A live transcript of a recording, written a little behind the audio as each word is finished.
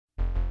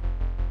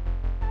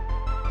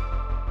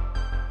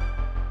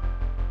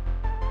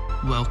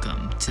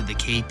Welcome to the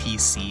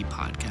KPC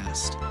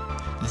podcast.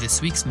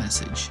 This week's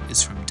message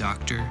is from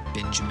Dr.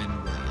 Benjamin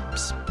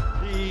Williams.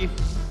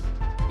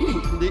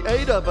 The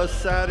eight of us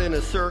sat in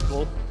a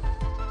circle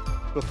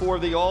before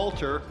the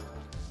altar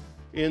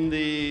in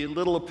the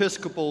little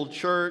Episcopal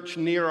church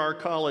near our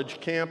college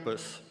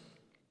campus.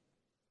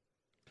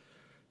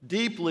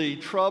 Deeply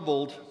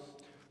troubled,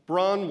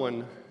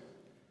 Bronwyn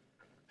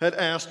had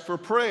asked for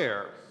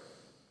prayer.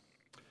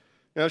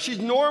 Now, she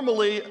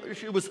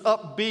was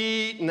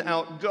upbeat and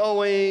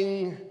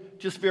outgoing,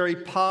 just very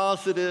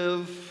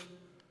positive,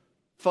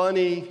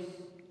 funny.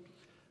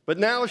 But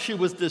now she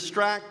was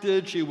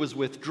distracted, she was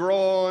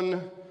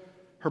withdrawn,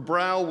 her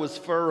brow was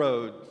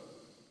furrowed,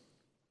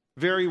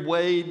 very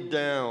weighed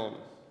down.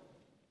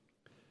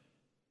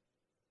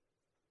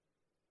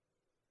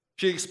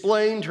 She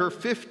explained her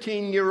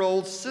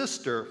 15-year-old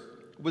sister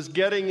was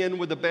getting in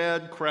with a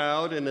bad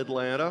crowd in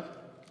Atlanta,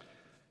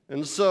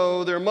 and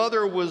so their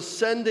mother was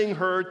sending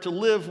her to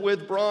live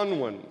with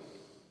Bronwyn.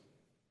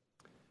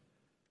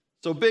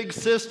 So Big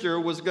Sister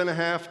was going to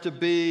have to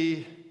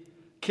be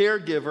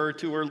caregiver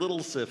to her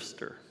little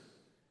sister.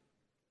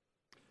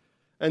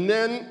 And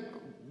then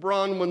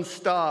Bronwyn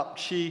stopped.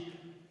 She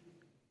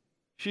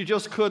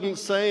just couldn't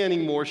say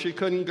anymore. She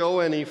couldn't go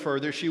any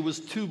further. She was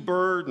too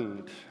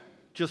burdened,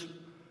 just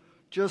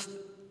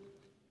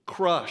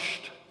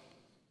crushed.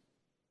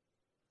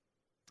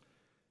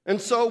 And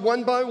so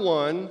one by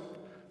one,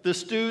 the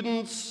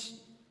students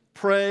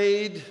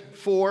prayed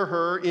for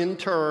her in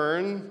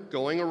turn,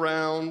 going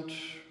around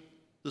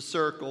the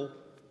circle.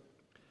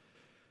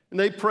 And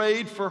they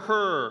prayed for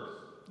her.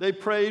 They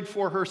prayed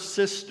for her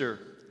sister.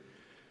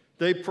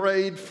 They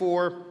prayed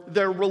for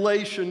their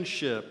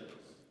relationship.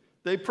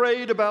 They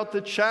prayed about the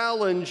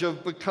challenge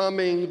of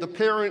becoming the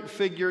parent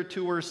figure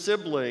to her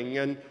sibling,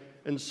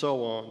 and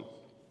so on.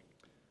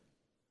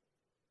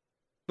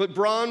 But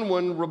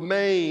Bronwyn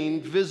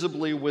remained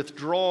visibly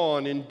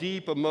withdrawn in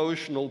deep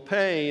emotional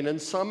pain,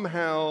 and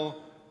somehow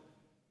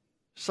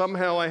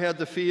I had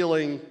the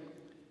feeling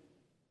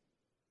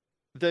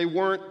they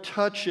weren't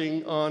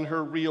touching on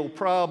her real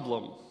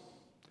problem.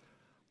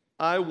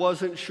 I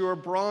wasn't sure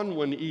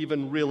Bronwyn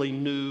even really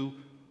knew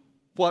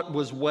what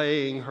was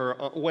weighing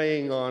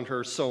on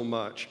her so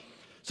much.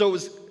 So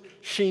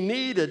she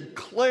needed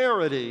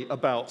clarity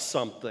about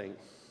something.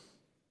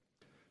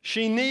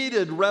 She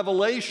needed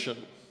revelation.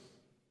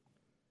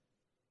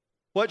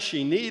 What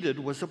she needed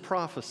was a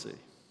prophecy.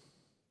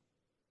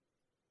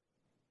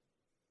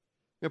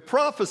 Now,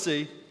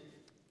 prophecy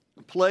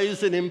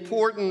plays an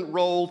important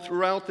role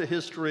throughout the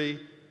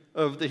history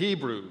of the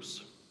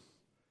Hebrews.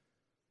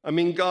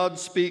 God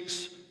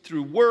speaks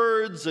through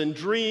words and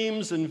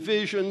dreams and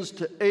visions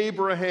to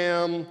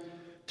Abraham,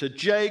 to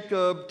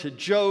Jacob, to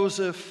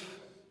Joseph.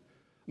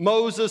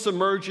 Moses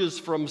emerges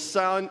from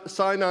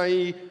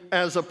Sinai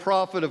as a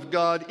prophet of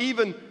God.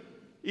 Even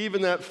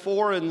that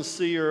foreign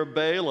seer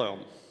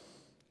Balaam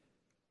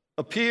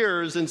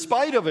appears, in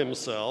spite of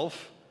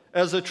himself,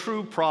 as a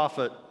true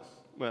prophet,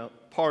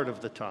 part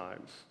of the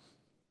time.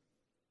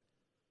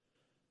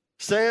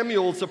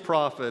 Samuel's a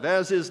prophet,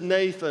 as is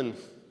Nathan,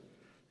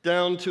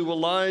 down to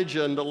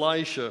Elijah and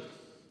Elisha.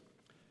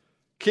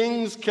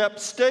 Kings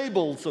kept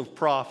stables of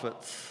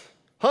prophets,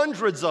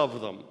 hundreds of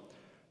them,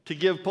 to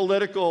give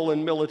political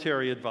and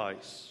military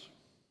advice.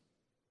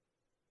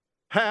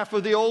 Half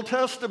of the Old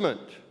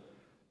Testament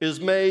is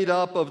made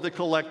up of the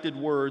collected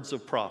words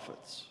of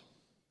prophets.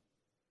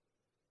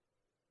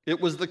 It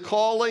was the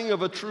calling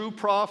of a true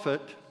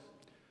prophet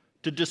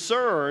to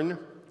discern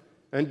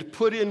and to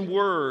put in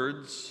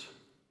words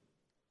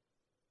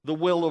the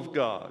will of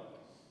God.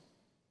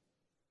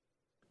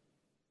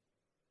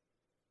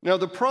 Now,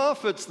 the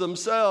prophets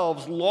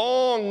themselves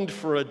longed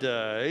for a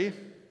day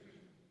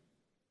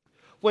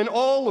when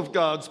all of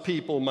God's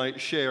people might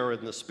share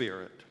in the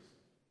Spirit.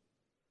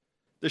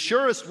 The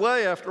surest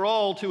way, after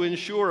all, to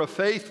ensure a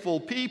faithful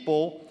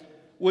people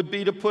would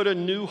be to put a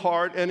new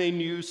heart and a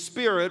new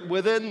spirit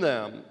within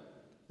them.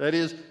 That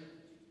is,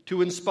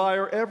 to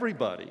inspire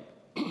everybody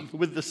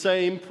with the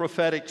same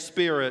prophetic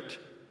spirit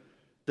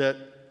that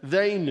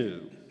they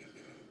knew.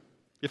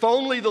 If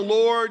only the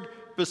Lord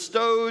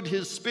bestowed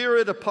his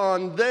Spirit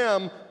upon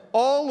them,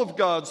 all of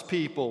God's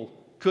people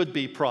could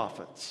be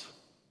prophets.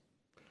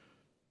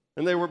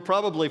 And they were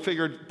probably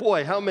figured,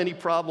 boy, how many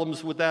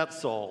problems would that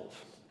solve?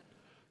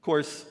 Of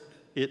course,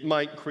 it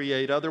might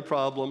create other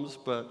problems,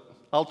 but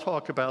I'll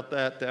talk about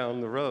that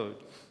down the road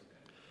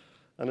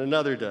on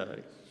another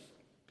day.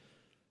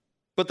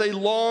 But they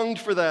longed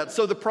for that.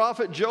 So the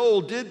prophet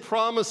Joel did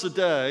promise a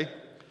day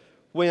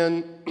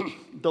when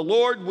the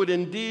Lord would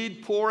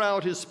indeed pour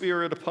out his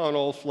Spirit upon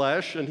all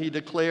flesh, and he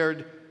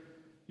declared,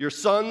 "Your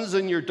sons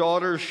and your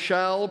daughters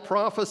shall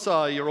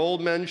prophesy, your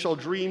old men shall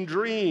dream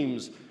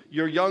dreams,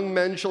 your young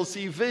men shall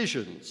see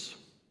visions."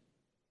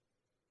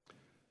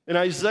 In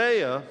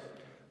Isaiah,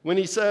 when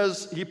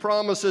he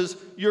promises,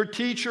 "Your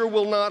teacher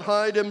will not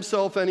hide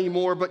himself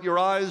anymore, but your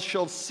eyes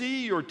shall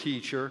see your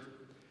teacher,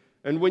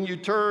 and when you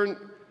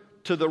turn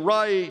to the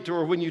right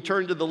or when you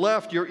turn to the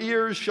left, your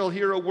ears shall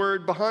hear a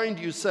word behind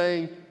you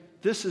saying,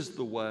 'This is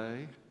the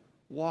way,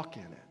 walk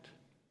in it.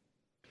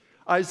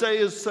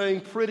 Isaiah is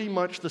saying pretty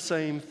much the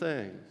same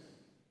thing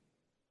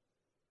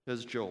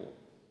as Joel.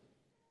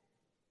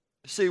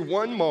 See,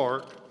 one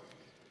mark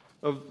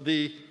of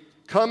the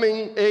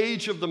coming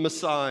age of the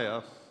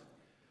Messiah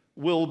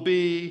will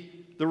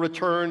be the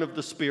return of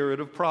the spirit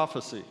of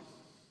prophecy.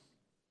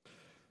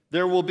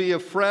 There will be a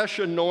fresh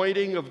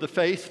anointing of the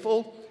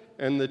faithful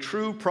and the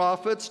true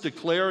prophets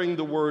declaring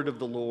the word of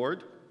the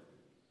Lord.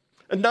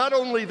 And not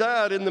only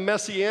that, in the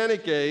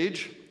Messianic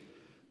age,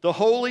 the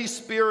Holy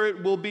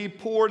Spirit will be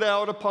poured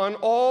out upon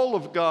all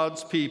of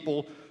God's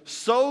people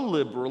so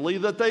liberally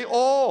that they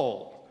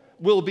all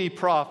will be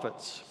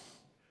prophets,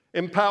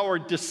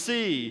 empowered to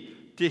see,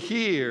 to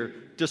hear,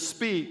 to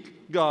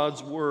speak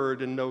God's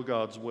word and know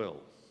God's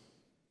will.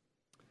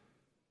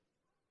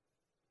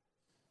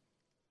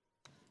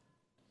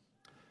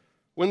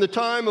 When the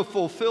time of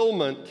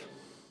fulfillment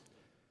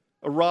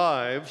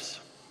arrives,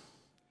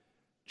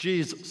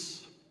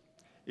 Jesus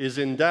is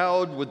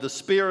endowed with the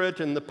spirit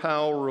and the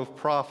power of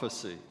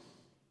prophecy.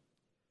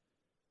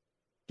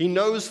 He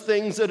knows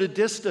things at a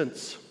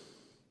distance.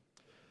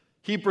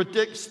 He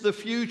predicts the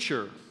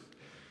future.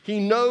 He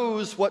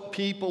knows what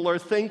people are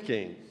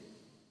thinking.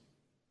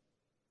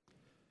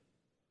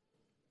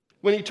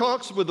 When he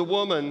talks with the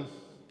woman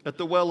at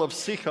the well of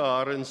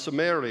Sychar in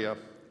Samaria,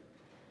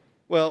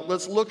 well,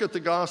 let's look at the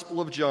Gospel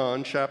of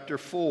John, chapter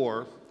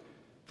 4,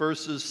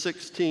 verses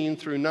 16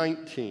 through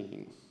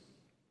 19.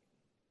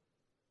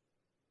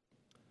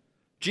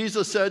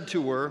 Jesus said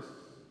to her,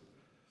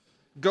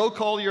 "Go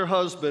call your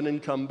husband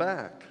and come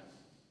back."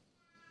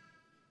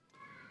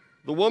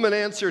 The woman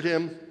answered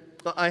him,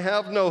 "I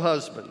have no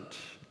husband."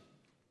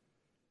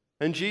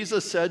 And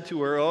Jesus said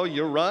to her, "Oh,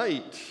 you're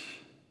right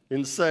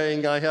in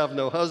saying, 'I have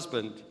no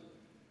husband,'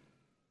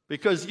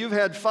 because you've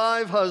had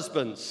 5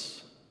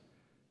 husbands,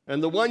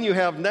 and the one you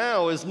have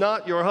now is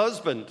not your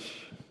husband.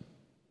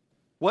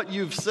 What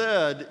you've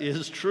said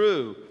is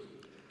true."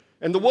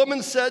 And the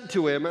woman said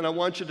to him, and I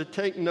want you to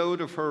take note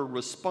of her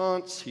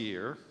response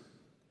here.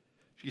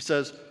 She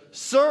says,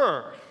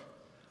 "Sir,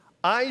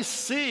 I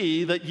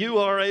see that you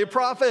are a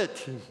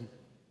prophet."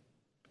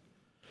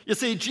 You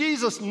see,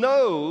 Jesus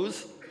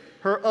knows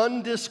her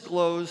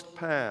undisclosed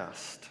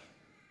past.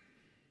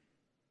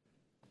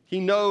 He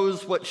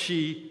knows what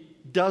she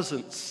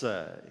doesn't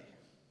say.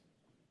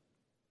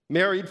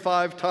 Married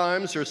 5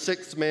 times, her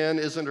 6th man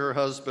isn't her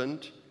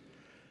husband.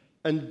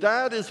 And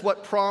that is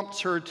what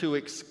prompts her to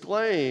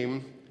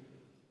exclaim,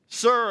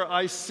 "Sir,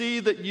 I see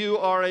that you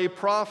are a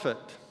prophet."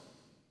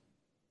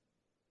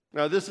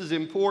 Now, this is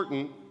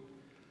important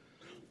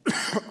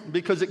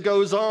because it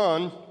goes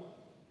on,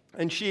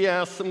 and she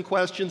asks some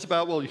questions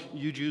about, well,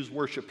 you Jews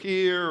worship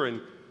here, and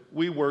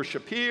we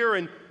worship here,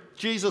 and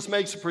Jesus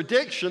makes a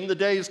prediction, the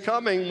day is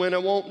coming when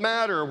it won't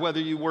matter whether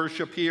you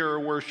worship here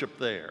or worship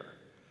there.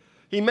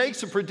 He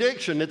makes a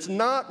prediction. It's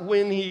not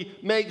when he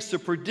makes a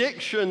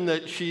prediction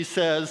that she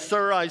says,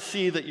 "Sir, I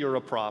see that you're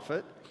a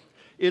prophet."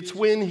 It's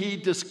when he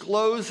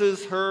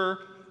discloses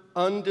her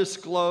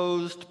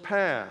undisclosed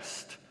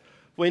past,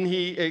 when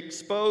he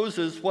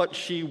exposes what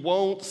she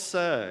won't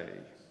say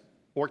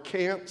or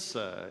can't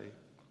say.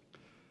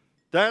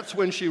 That's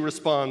when she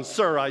responds,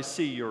 "Sir, I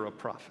see you're a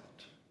prophet."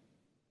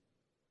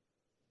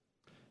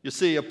 You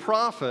see, a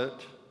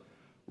prophet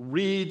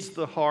reads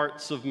the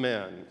hearts of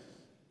men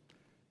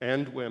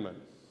and women.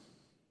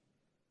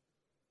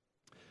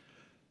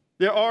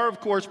 There are, of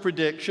course,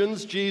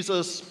 predictions.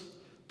 Jesus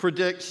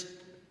predicts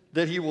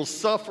that he will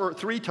suffer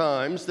 3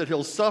 times, that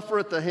he'll suffer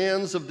at the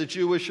hands of the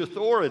Jewish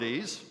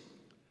authorities,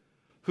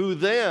 who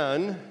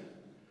then,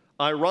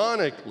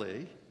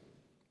 ironically,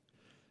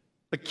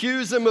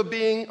 accuse him of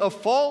being a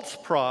false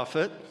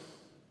prophet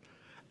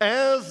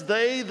as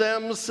they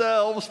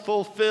themselves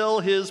fulfill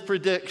his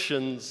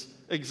predictions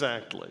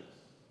exactly.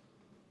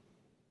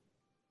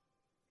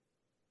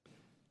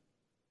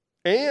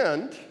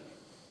 And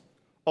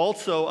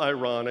also,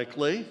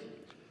 ironically,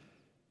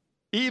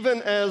 even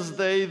as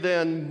they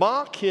then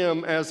mock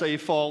him as a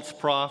false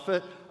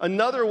prophet,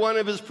 another one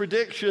of his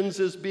predictions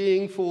is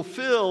being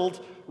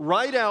fulfilled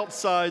right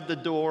outside the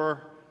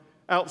door,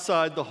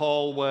 outside the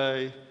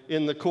hallway,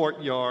 in the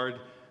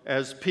courtyard,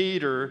 as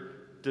Peter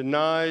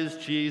denies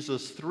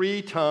Jesus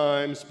 3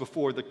 times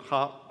before the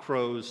cock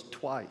crows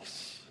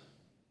twice.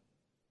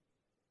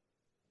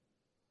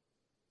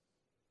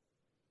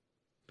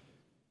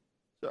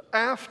 So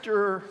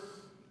after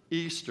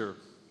Easter,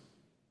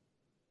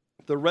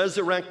 the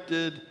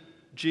resurrected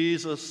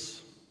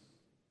Jesus,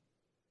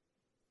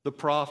 the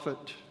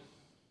prophet,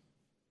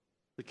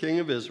 the King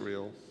of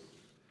Israel,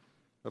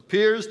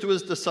 appears to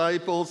his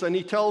disciples and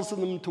he tells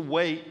them to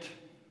wait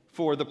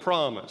for the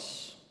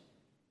promise.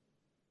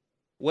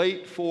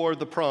 Wait for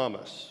the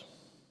promise.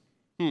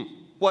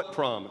 What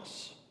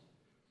promise?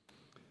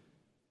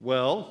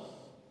 Well,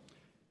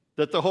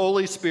 that the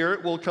Holy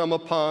Spirit will come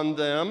upon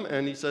them,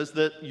 and he says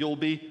that you'll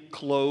be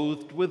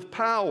clothed with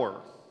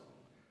power.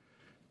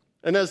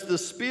 And as the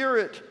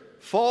Spirit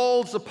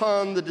falls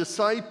upon the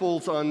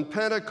disciples on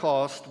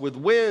Pentecost with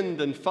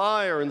wind and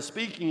fire and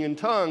speaking in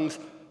tongues,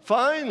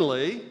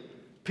 finally,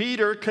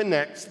 Peter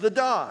connects the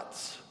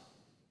dots.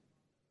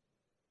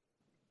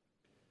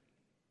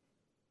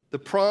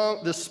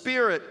 The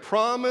Spirit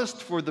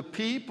promised for the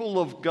people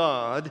of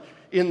God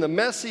in the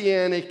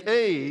Messianic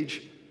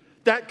age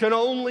that can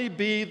only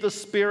be the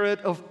spirit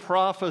of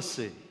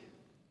prophecy.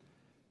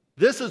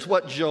 This is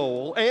what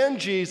Joel and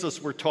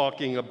Jesus were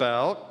talking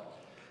about.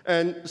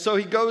 And so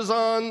he goes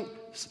on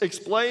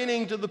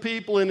explaining to the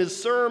people in his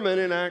sermon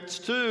in Acts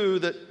 2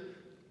 that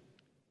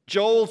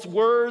Joel's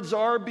words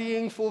are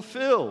being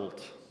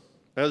fulfilled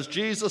as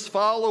Jesus'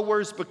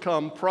 followers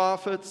become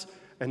prophets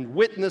and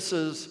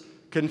witnesses,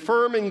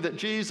 confirming that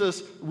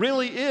Jesus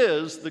really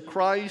is the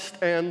Christ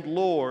and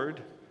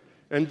Lord.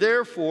 And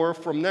therefore,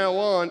 from now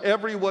on,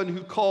 everyone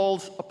who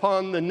calls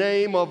upon the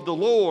name of the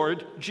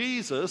Lord,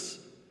 Jesus,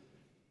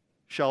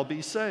 shall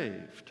be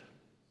saved.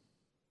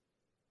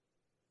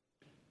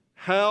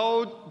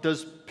 How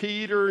does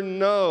Peter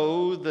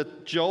know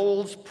that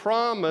Joel's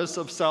promise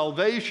of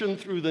salvation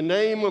through the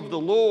name of the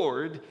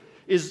Lord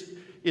is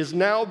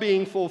now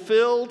being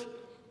fulfilled?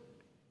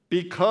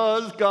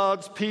 Because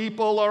God's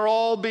people are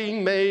all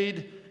being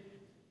made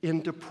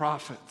into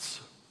prophets.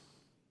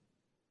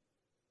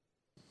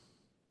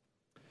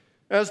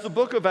 As the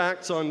book of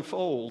Acts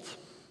unfolds,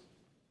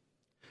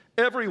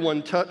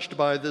 everyone touched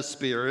by the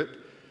Spirit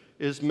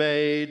is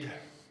made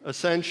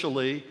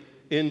essentially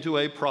into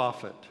a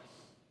prophet.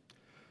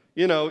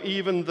 You know,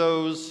 even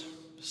those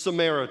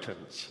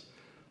Samaritans,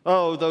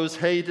 those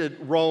hated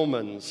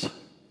Romans,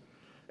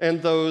 and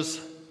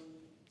those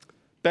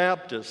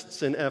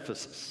Baptists in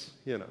Ephesus,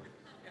 you know.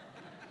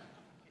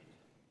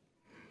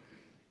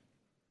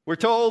 We're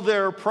told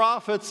there are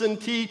prophets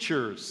and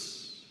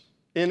teachers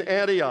in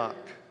Antioch.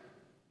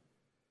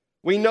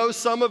 We know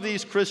some of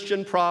these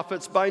Christian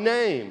prophets by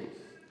name,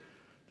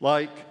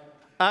 like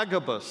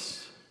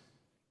Agabus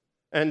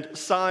and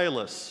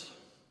Silas.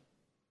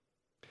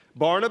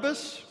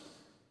 Barnabas,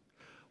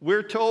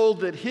 we're told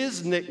that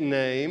his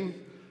nickname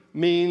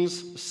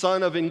means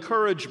son of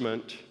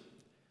encouragement,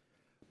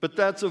 but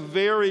that's a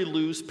very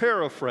loose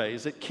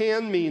paraphrase. It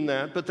can mean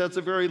that, but that's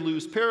a very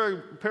loose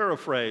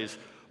paraphrase.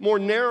 More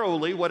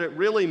narrowly, what it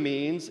really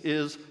means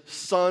is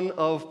son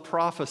of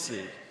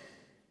prophecy.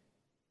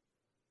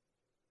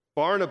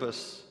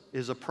 Barnabas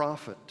is a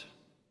prophet.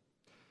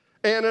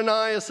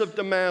 Ananias of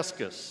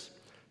Damascus,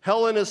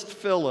 Hellenist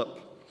Philip,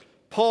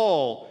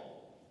 Paul,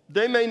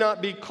 they may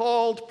not be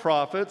called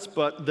prophets,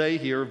 but they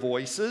hear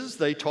voices,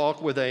 they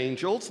talk with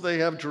angels, they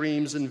have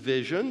dreams and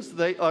visions,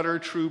 they utter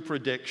true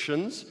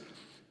predictions.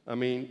 I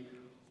mean,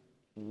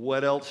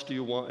 what else do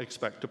you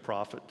expect a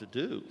prophet to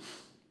do?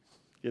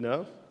 You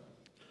know?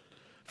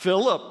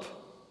 Philip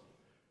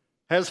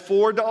has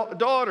 4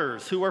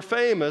 daughters who are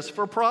famous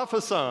for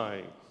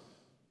prophesying.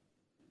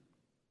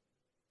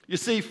 You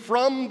see,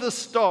 from the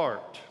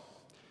start,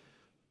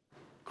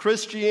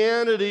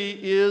 Christianity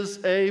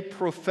is a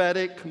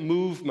prophetic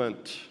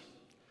movement,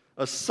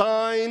 a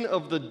sign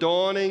of the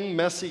dawning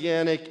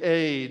Messianic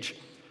age.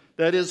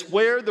 That is,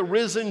 where the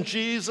risen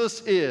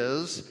Jesus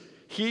is,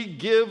 he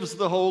gives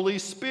the Holy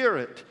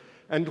Spirit.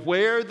 And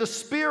where the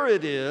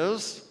Spirit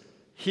is,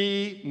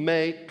 he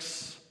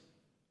makes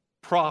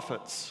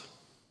prophets.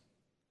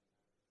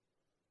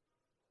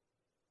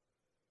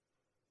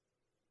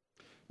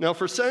 Now,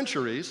 for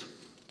centuries,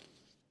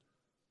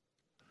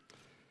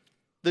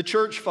 the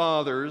church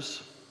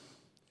fathers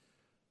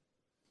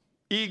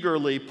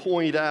eagerly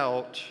point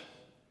out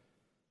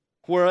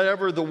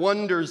wherever the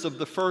wonders of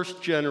the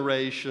first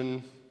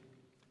generation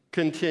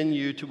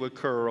continue to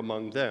occur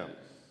among them.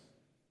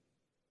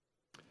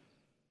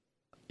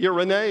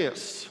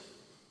 Irenaeus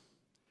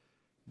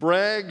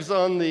brags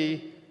on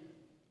the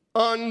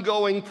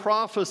ongoing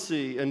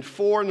prophecy and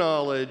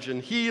foreknowledge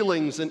and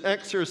healings and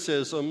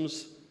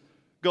exorcisms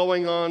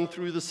going on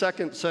through the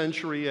 2nd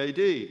century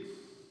AD.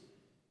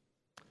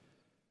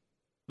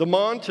 The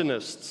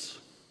Montanists,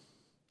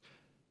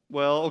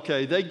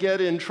 they get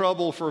in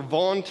trouble for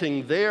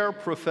vaunting their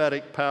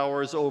prophetic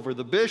powers over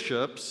the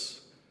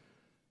bishops.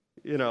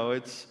 You know,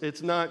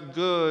 it's not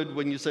good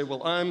when you say,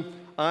 well,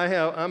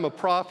 I'm a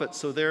prophet,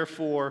 so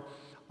therefore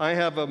I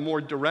have a more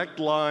direct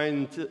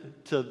line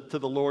to the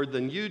Lord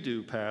than you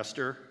do,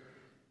 Pastor.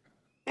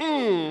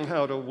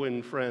 How to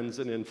win friends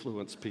and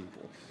influence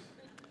people.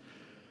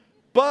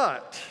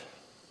 But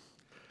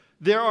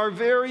there are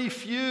very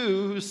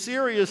few who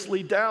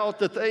seriously doubt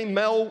that they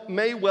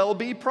may well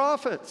be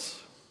prophets.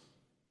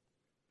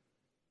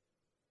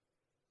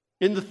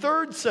 In the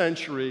 3rd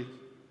century,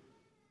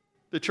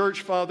 the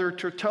church father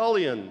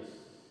Tertullian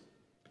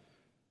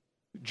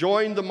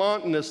joined the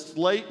Montanists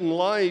late in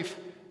life,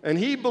 and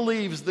he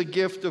believes the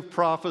gift of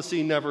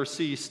prophecy never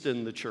ceased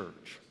in the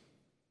church.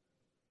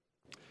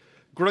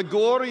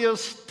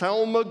 Gregorius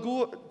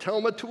Thaumaturgos,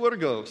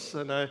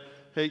 and I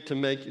hate to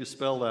make you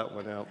spell that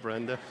one out,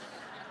 Brenda.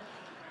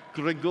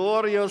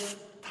 Gregorius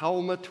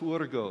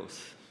Thaumaturgos.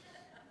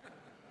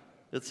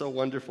 It's so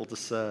wonderful to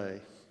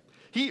say.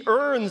 He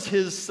earns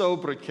his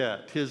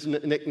sobriquet, his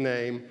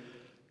nickname,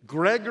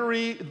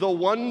 Gregory the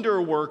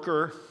Wonder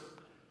Worker,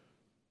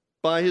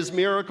 by his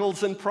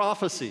miracles and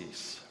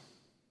prophecies.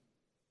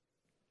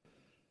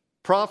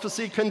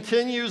 Prophecy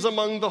continues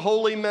among the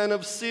holy men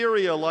of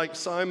Syria like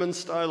Simon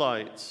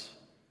Stylites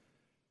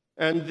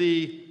and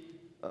the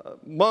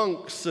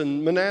monks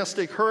and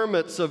monastic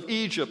hermits of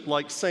Egypt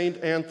like Saint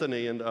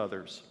Anthony and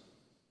others.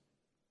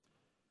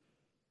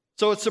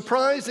 So it's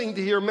surprising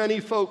to hear many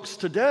folks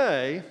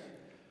today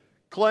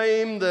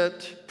claim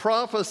that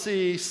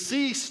prophecy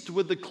ceased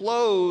with the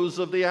close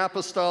of the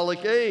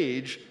apostolic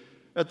age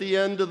at the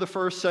end of the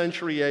first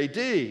century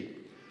AD.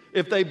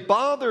 If they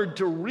bothered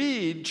to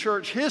read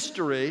church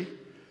history,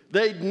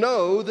 they'd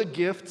know the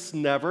gifts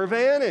never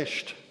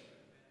vanished.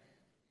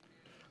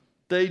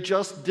 They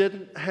just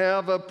didn't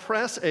have a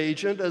press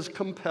agent as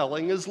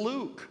compelling as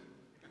Luke.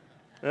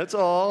 That's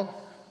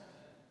all.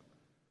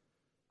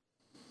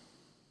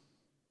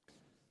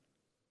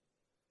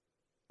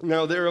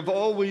 Now, there have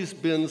always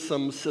been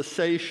some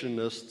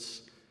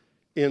cessationists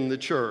in the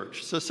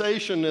church.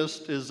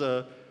 Cessationist is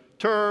a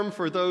term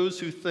for those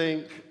who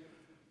think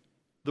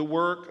the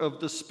work of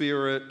the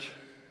Spirit,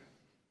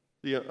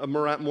 a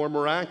more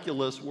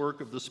miraculous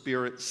work of the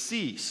Spirit,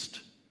 ceased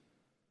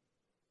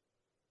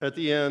at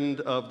the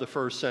end of the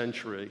first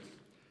century.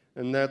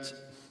 And that's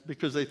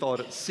because they thought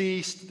it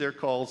ceased. They're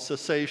called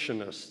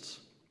cessationists.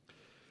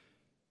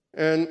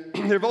 And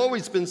there have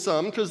always been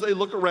some because they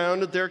look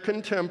around at their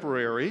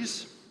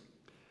contemporaries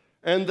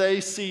and they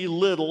see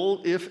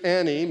little, if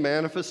any,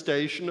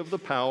 manifestation of the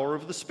power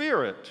of the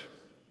Spirit.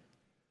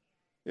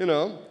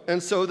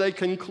 And so they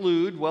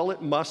conclude, well,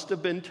 it must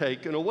have been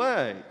taken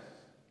away.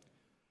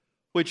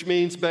 Which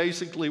means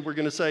basically we're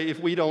going to say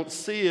if we don't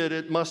see it,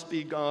 it must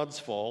be God's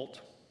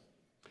fault.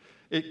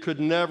 It could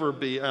never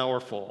be our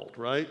fault,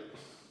 right?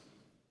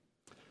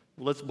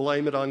 Let's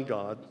blame it on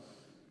God.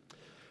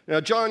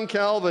 Now, John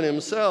Calvin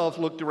himself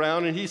looked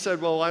around and he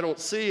said, well, I don't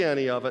see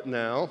any of it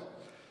now.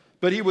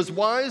 But he was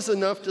wise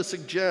enough to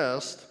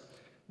suggest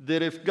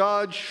that if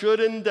God should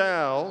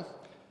intend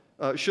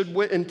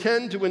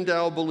to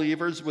endow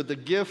believers with the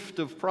gift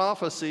of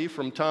prophecy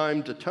from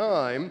time to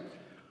time,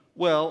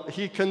 well,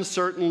 he can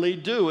certainly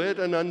do it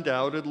and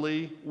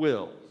undoubtedly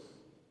will.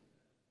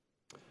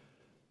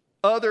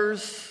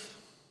 Others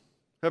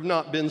have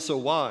not been so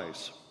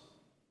wise.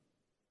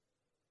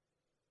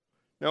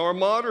 Now, our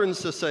modern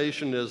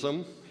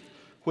cessationism,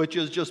 which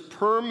is just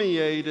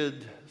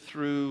permeated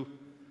through,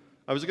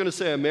 I was going to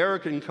say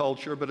American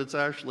culture, but it's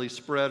actually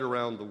spread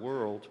around the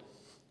world.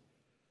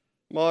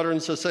 Modern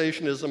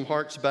cessationism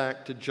harks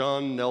back to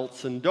John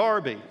Nelson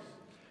Darby.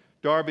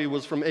 Darby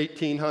was from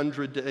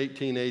 1800 to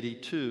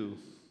 1882.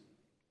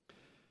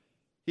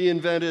 He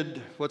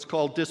invented what's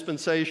called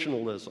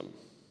dispensationalism,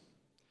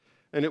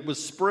 and it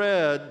was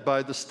spread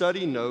by the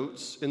study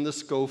notes in the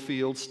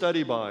Scofield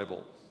Study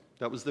Bible.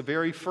 That was the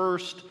very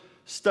first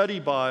study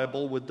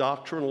Bible with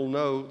doctrinal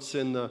notes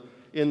in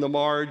the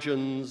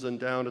margins and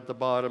down at the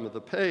bottom of the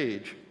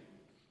page.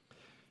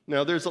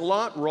 Now, there's a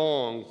lot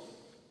wrong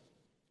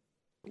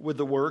with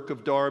the work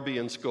of Darby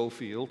and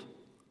Scofield,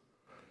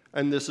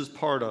 and this is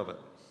part of it.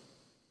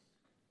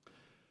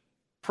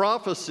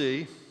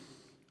 Prophecy,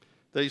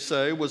 they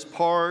say, was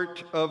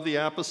part of the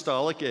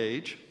apostolic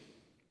age,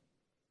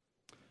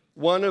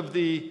 one of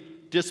the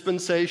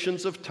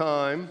dispensations of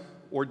time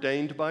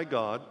ordained by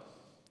God.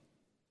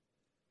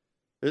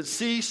 It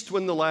ceased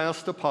when the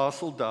last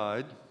apostle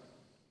died,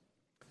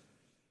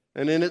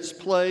 and in its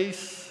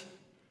place,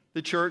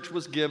 the church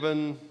was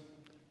given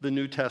the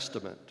New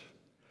Testament,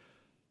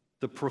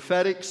 the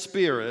prophetic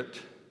spirit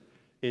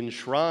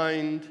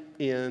enshrined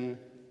in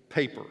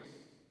paper.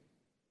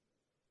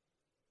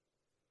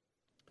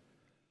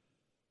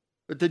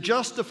 But to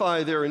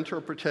justify their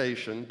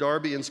interpretation,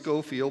 Darby and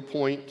Scofield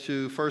point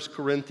to 1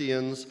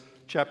 Corinthians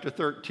chapter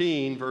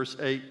 13, verse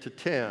 8 to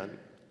 10.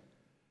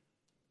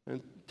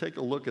 And take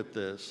a look at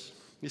this.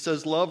 He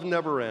says, "Love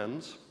never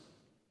ends,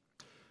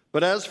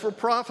 but as for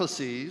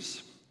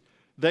prophecies,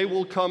 they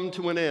will come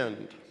to an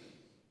end.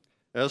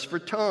 As for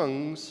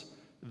tongues,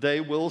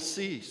 they will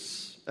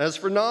cease. As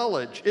for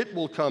knowledge, it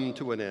will come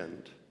to an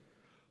end.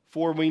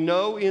 For we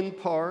know in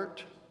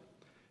part,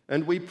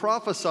 and we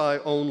prophesy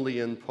only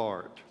in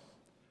part.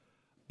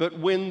 But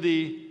when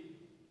the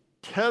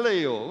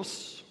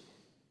teleios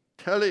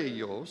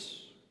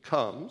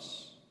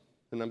comes,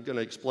 and I'm going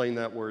to explain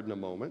that word in a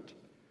moment,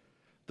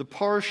 the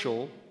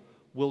partial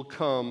will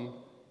come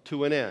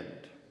to an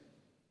end."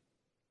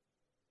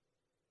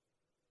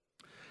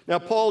 Now,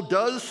 Paul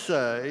does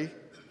say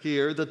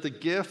here that the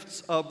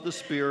gifts of the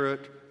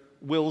Spirit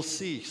will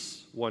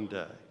cease one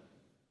day.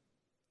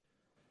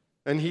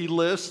 And he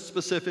lists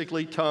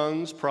specifically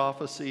tongues,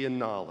 prophecy, and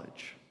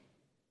knowledge.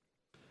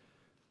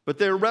 But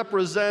they're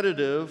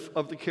representative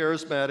of the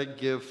charismatic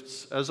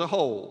gifts as a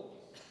whole.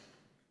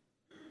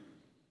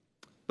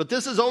 But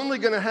this is only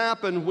going to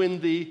happen when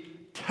the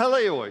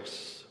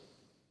teleios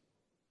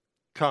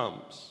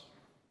comes.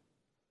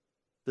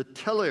 The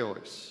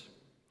teleios.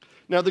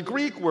 Now, the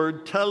Greek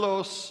word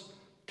teleios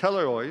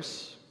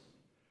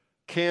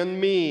can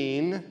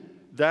mean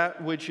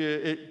that which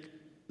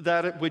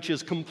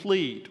is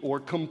complete or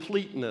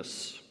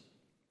completeness.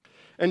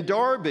 And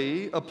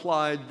Darby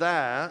applied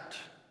that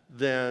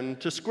then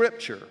to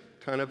Scripture,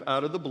 kind of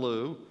out of the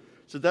blue,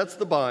 So that's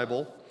the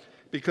Bible,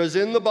 because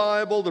in the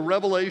Bible, the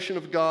revelation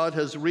of God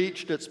has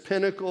reached its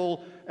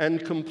pinnacle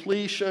and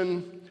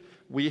completion.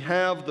 We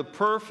have the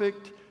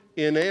perfect,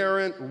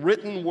 inerrant,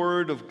 written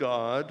word of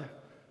God,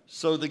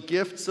 so the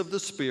gifts of the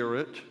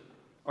Spirit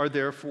are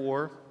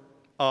therefore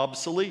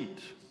obsolete.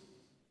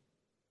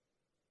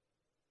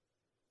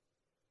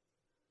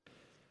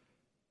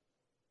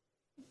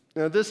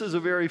 Now, this is a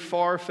very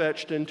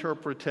far-fetched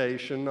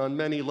interpretation on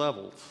many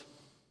levels.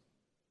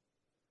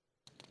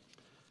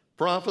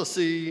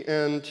 Prophecy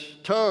and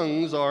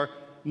tongues are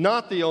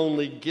not the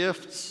only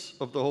gifts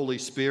of the Holy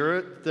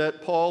Spirit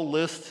that Paul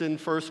lists in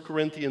 1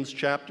 Corinthians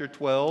chapter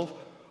 12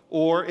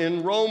 or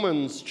in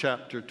Romans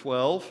chapter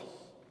 12.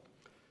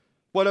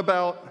 What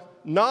about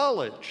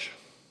knowledge,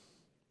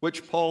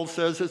 which Paul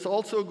says is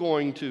also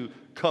going to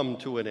come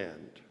to an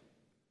end?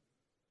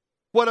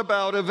 What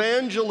about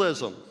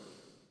evangelism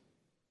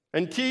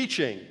and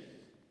teaching,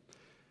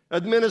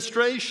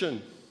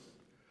 administration,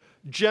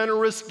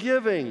 generous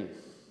giving?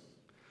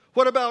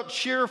 What about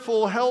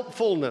cheerful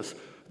helpfulness?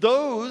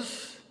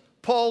 Those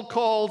Paul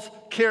calls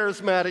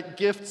charismatic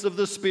gifts of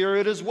the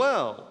Spirit as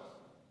well.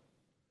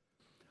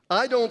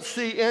 I don't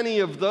see any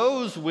of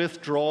those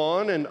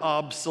withdrawn and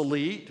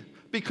obsolete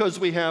because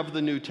we have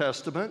the New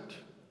Testament.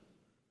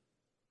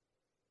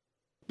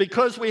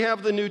 Because we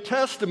have the New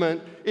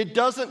Testament, it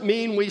doesn't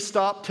mean we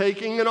stop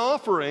taking an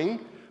offering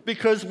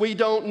because we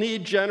don't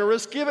need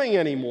generous giving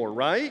anymore,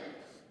 right?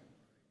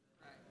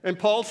 And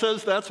Paul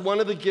says that's one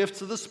of the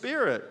gifts of the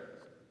Spirit.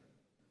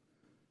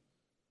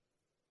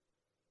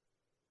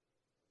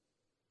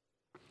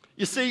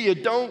 You see, you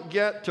don't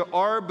get to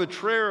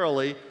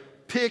arbitrarily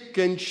pick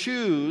and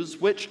choose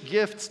which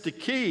gifts to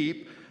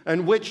keep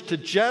and which to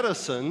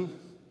jettison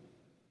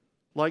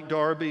like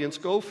Darby and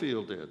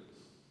Schofield did.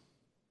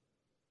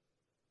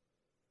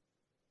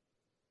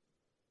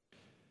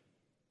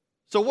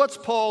 So what's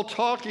Paul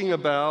talking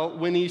about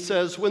when he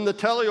says, when the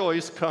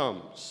teleos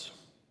comes?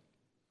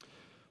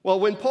 Well,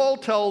 when Paul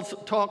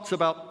talks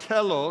about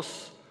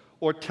telos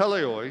or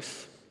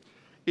teleos,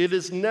 it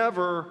is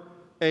never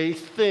a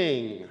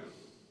thing.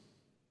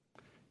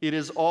 It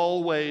is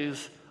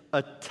always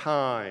a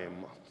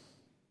time.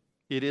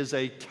 It is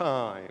a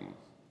time,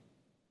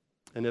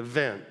 an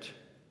event.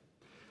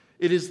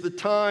 It is the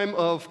time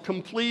of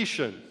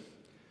completion.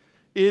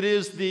 It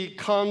is the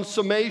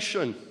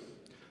consummation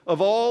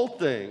of all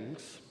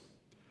things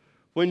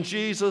when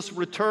Jesus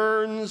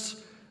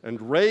returns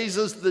and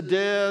raises the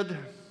dead.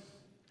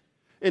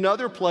 In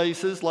other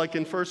places, like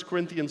in 1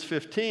 Corinthians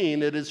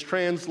 15, it is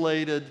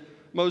translated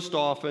most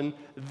often,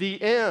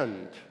 the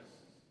end.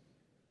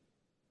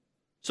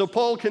 So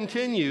Paul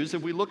continues,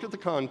 if we look at the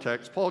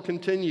context, Paul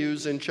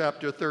continues in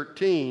chapter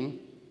 13,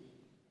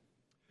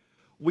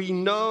 we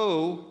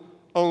know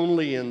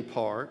only in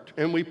part,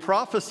 and we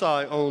prophesy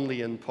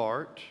only in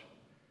part,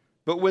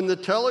 but when the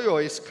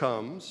teleos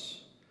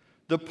comes,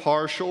 the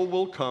partial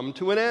will come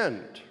to an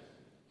end.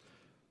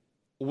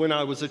 When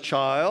I was a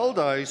child,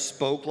 I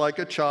spoke like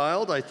a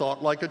child, I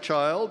thought like a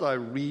child, I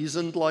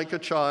reasoned like a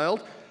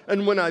child,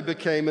 and when I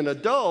became an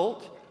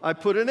adult, I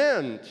put an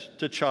end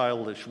to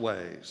childish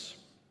ways.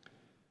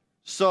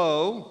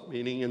 So,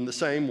 meaning in the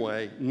same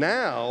way,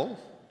 now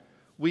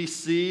we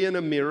see in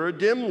a mirror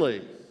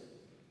dimly.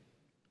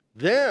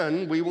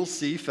 Then we will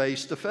see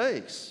face to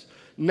face.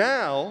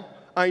 Now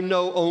I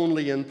know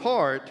only in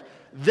part.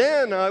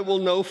 Then I will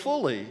know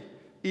fully,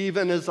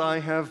 even as I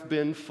have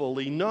been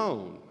fully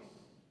known.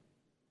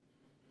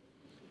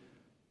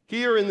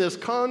 Here in this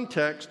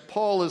context,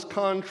 Paul is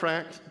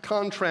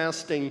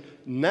contrasting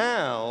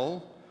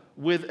now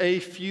with a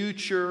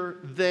future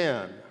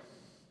then.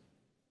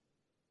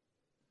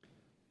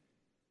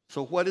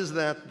 So what is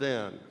that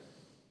then?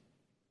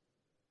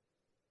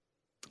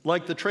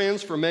 Like the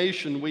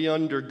transformation we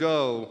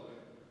undergo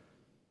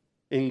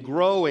in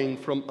growing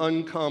from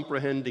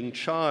uncomprehending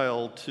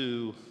child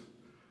to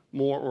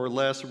more or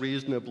less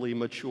reasonably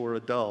mature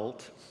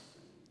adult.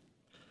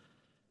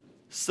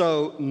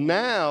 So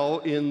now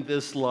in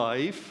this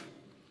life,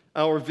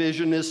 our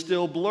vision is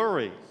still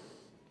blurry.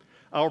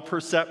 Our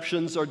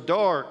perceptions are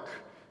dark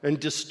and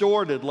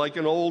distorted like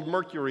an old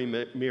mercury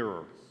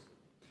mirror.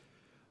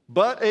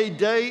 But a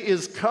day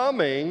is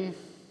coming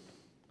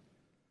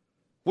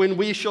when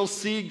we shall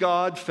see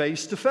God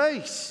face to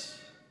face,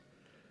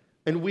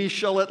 and we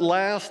shall at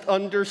last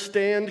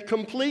understand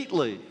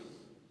completely.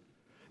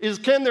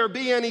 Can there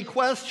be any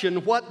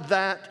question what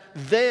that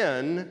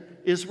then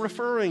is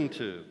referring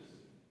to?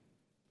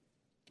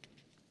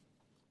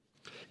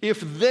 If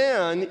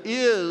then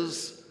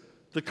is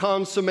the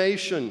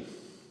consummation,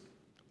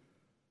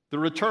 the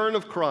return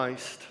of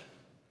Christ,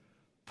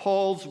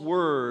 Paul's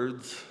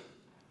words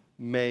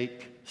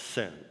make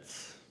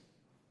sense.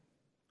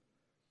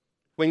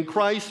 When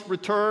Christ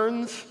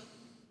returns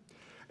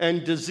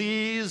and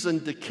disease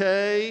and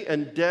decay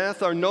and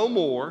death are no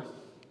more,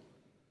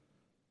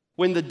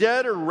 when the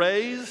dead are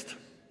raised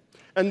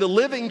and the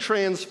living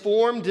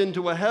transformed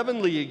into a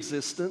heavenly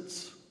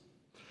existence,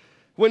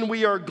 when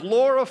we are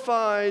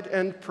glorified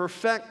and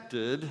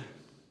perfected,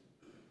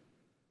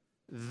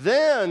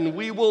 then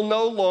we will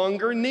no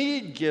longer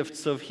need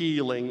gifts of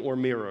healing or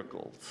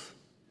miracles.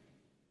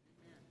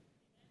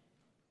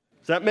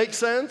 Does that make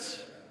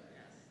sense?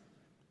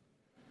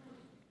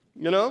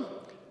 You know,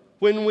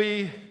 when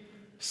we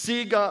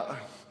see God,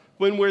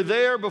 when we're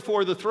there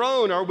before the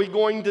throne, are we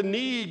going to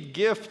need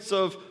gifts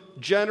of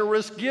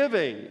generous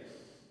giving?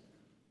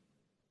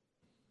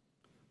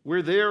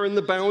 We're there in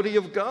the bounty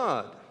of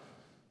God.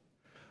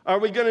 Are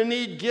we going to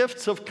need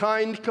gifts of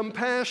kind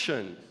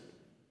compassion?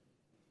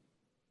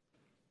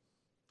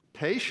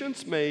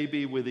 Patience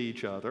maybe with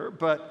each other,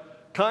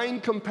 but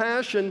kind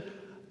compassion,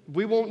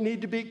 we won't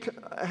need to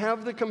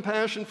have the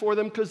compassion for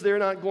them because they're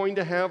not going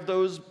to have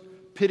those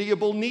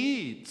pitiable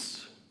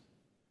needs.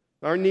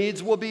 Our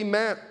needs will be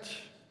met.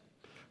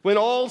 When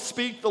all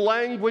speak the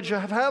language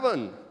of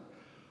heaven,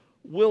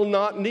 we'll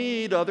not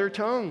need other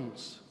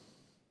tongues.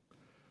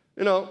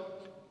 You know,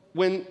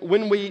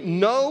 when we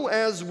know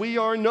as we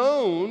are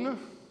known,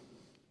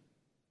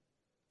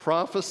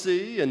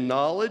 prophecy and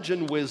knowledge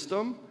and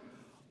wisdom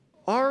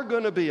are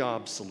going to be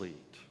obsolete.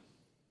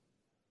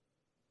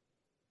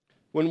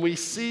 When we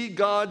see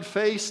God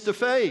face to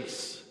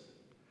face,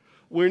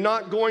 we're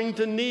not going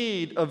to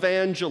need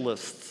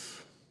evangelists.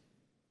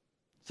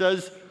 It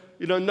says,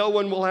 you know, no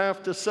one will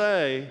have to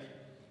say,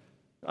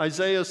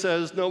 Isaiah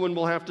says, no one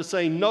will have to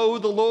say, know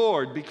the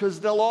Lord, because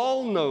they'll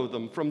all know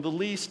them from the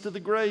least to the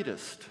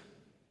greatest.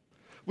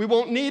 We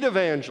won't need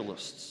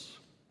evangelists.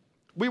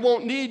 We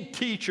won't need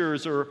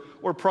teachers or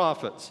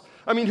prophets.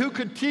 I mean, who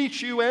could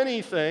teach you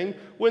anything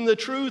when the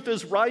truth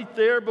is right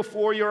there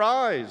before your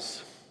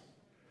eyes?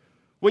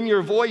 When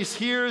your voice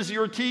hears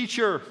your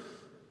teacher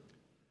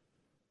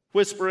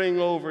whispering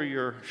over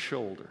your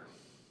shoulder.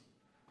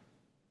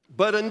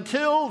 But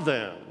until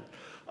then,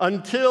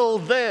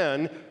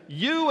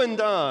 you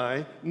and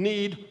I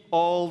need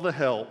all the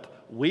help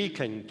we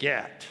can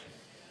get.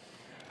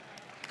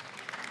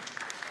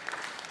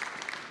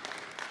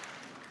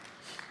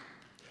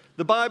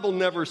 The Bible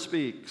never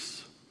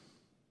speaks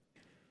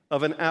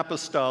of an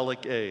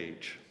apostolic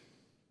age.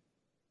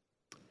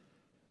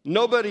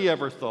 Nobody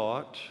ever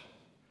thought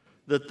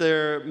that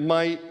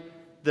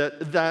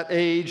that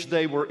age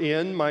they were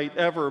in might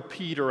ever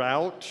peter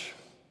out,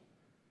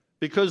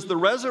 because the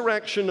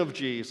resurrection of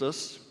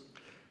Jesus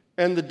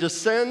and the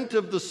descent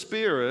of the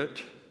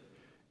Spirit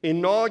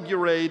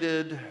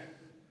inaugurated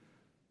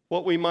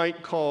what we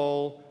might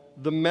call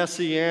the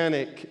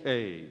Messianic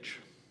age.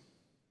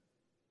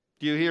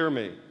 Do you hear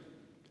me?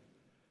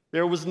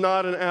 There was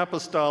not an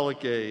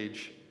apostolic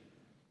age.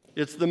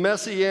 It's the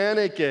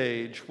Messianic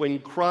age when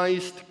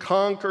Christ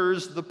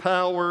conquers the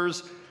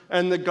powers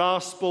and the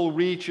gospel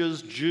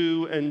reaches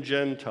Jew and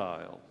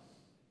Gentile.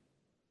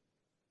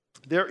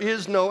 There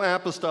is no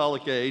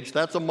apostolic age.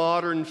 That's a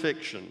modern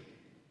fiction.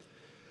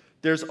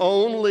 There's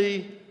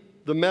only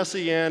the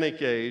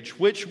Messianic age,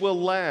 which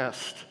will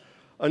last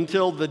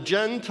until the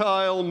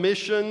Gentile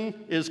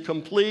mission is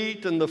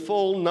complete and the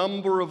full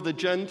number of the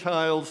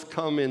Gentiles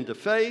come into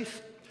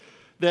faith.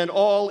 Then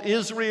all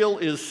Israel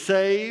is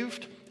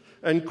saved,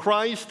 and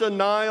Christ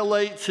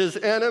annihilates his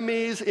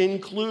enemies,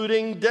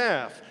 including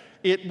death.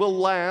 It will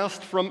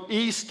last from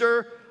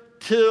Easter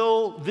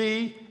till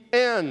the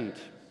end.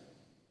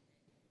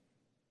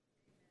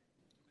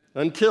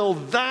 Until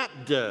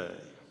that day,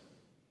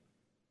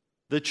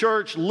 the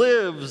church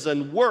lives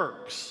and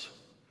works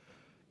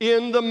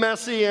in the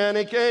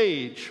Messianic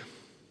age.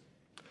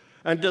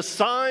 And a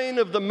sign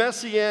of the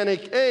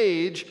Messianic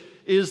age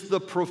is the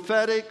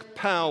prophetic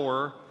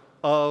power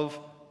of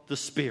the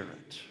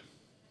Spirit.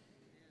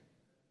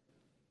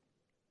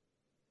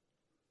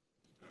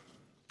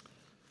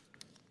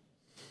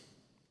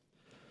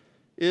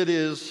 It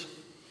is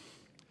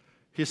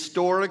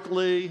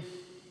historically,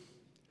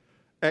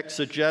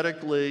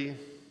 exegetically,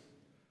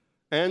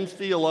 and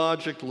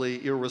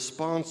theologically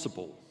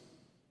irresponsible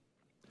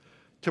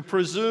to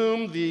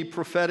presume the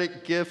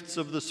prophetic gifts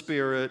of the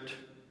Spirit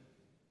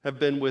have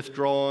been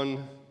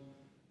withdrawn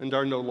and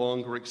are no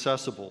longer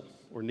accessible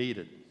or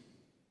needed.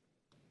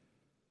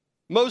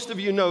 Most of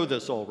you know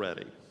this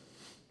already.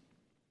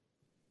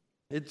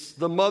 It's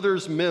the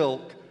mother's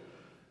milk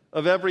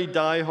of every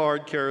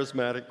die-hard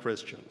charismatic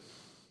Christian.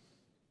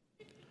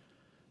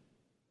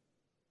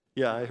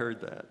 Yeah, I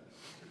heard that.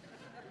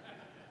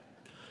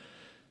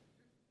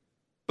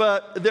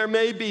 But there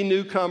may be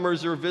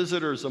newcomers or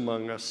visitors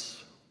among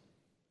us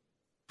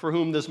for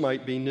whom this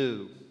might be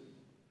new.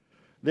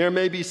 There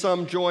may be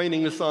some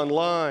joining us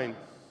online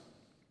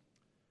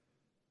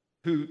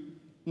who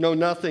know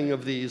nothing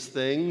of these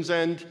things,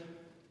 and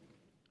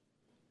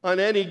on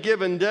any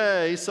given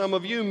day, some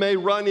of you may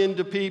run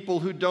into people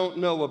who don't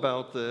know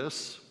about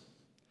this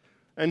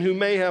and who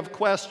may have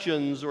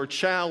questions or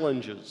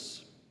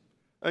challenges,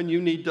 and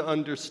you need to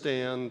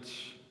understand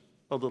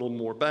a little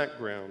more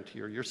background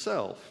here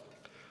yourself.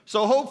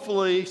 So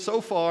hopefully,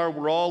 so far,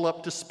 we're all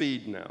up to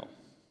speed now.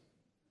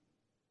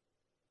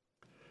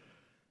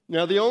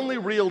 Now, the only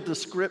real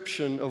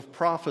description of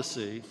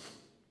prophecy,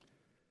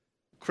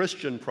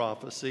 Christian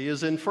prophecy,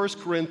 is in 1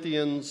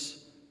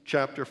 Corinthians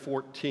chapter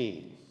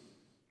 14,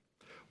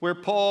 where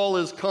Paul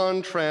is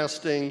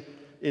contrasting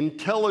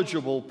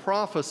intelligible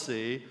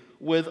prophecy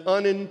with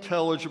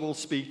unintelligible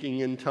speaking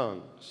in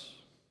tongues.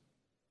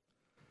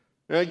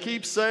 And I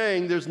keep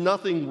saying there's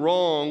nothing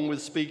wrong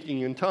with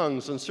speaking in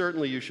tongues, and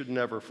certainly you should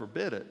never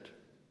forbid it.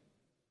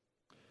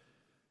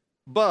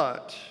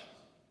 But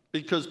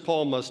because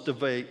Paul must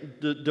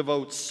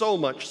devote so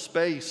much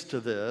space to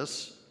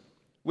this,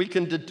 we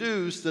can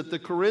deduce that the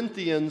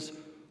Corinthians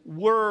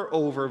were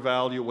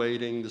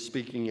overvaluating the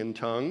speaking in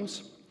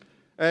tongues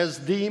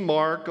as the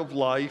mark of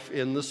life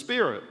in the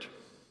Spirit.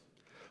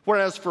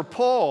 Whereas for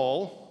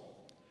Paul,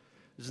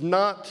 it's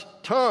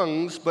not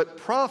tongues, but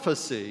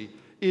prophecy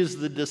is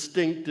the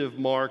distinctive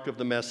mark of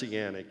the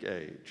Messianic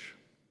age.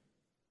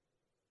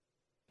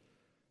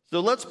 So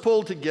let's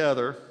pull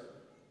together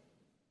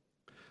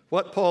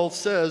what Paul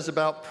says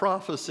about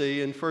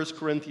prophecy in 1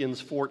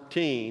 Corinthians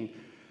 14.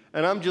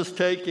 And I'm just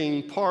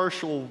taking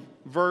partial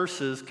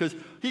verses because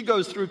he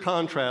goes through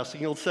contrasting.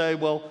 He'll say,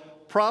 well,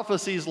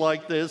 prophecy's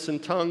like this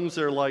and tongues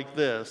are like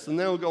this. And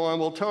then he'll go on,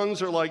 well,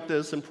 tongues are like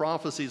this and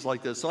prophecy's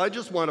like this. So I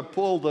just want to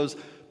pull those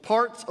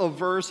parts of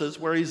verses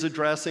where he's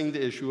addressing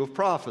the issue of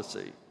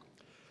prophecy.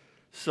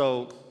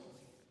 So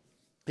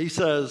he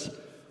says,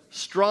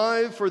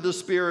 strive for the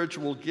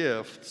spiritual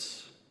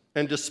gifts,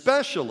 and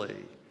especially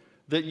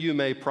that you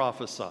may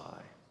prophesy.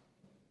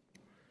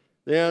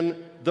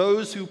 Then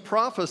those who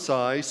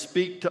prophesy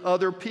speak to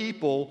other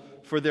people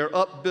for their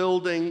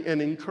upbuilding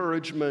and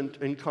encouragement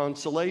and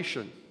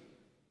consolation.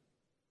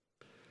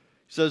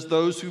 He says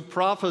those who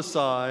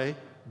prophesy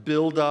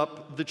build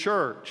up the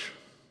church.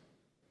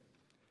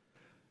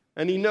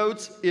 And he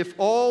notes, if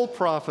all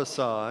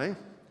prophesy,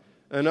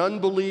 an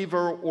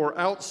unbeliever or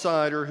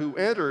outsider who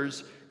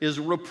enters is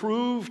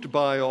reproved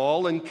by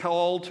all and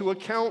called to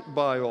account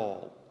by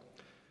all.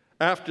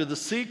 After the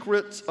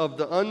secrets of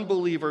the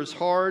unbeliever's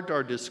heart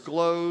are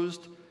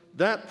disclosed,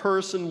 that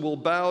person will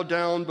bow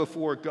down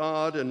before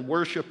God and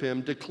worship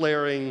him,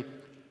 declaring,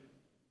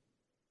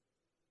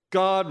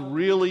 God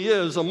really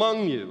is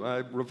among you. I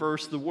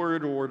reversed the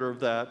word order of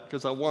that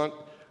because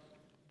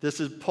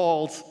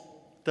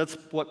that's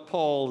what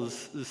Paul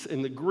is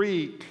in the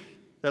Greek.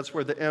 That's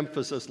where the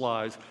emphasis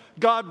lies.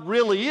 God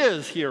really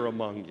is here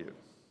among you.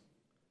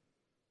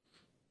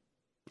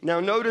 Now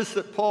notice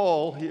that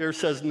Paul here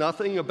says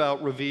nothing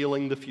about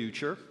revealing the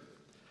future,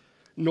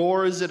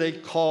 nor is it a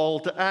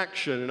call to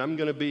action, and I'm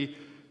going to be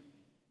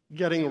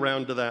getting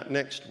around to that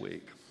next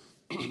week.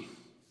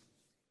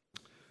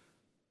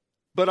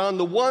 But on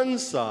the one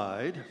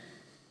side,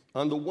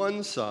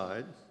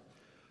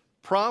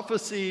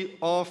 prophecy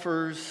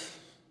offers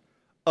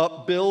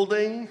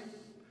upbuilding,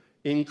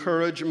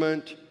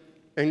 encouragement,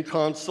 and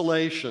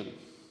consolation.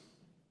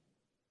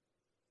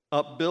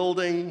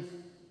 Upbuilding,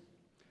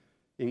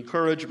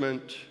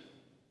 encouragement,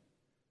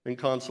 and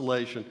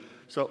consolation.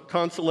 So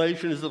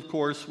consolation is, of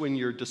course, when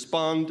you're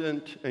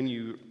despondent and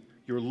you're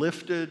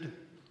lifted.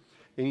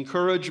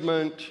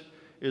 Encouragement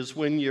is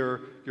when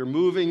you're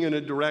moving in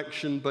a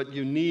direction, but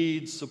you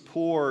need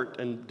support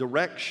and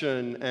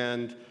direction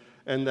and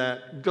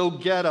that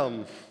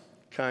go-get-em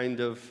kind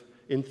of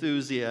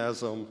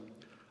enthusiasm.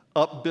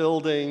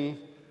 Upbuilding,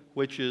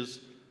 which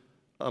is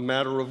a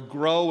matter of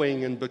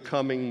growing and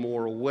becoming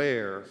more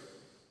aware.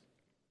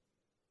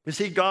 You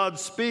see, God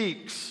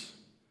speaks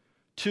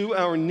to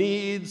our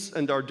needs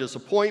and our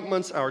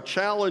disappointments, our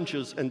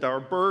challenges and our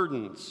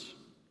burdens,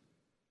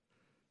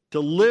 to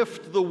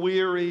lift the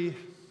weary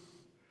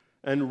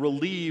and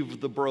relieve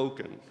the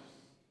broken.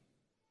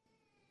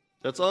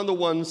 That's on the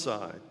one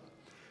side.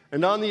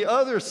 And on the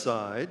other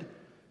side,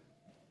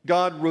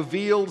 God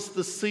reveals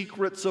the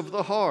secrets of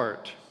the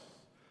heart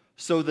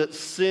so that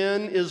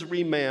sin is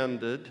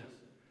remanded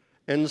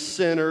and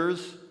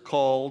sinners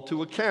called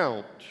to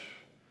account.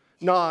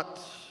 Not,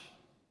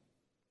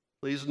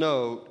 please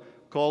note,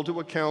 called to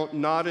account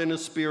not in a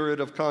spirit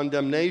of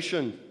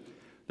condemnation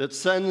that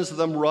sends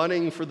them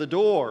running for the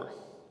door,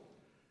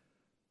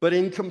 but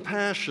in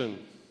compassion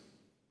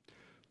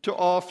to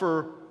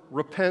offer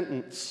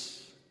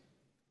repentance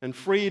and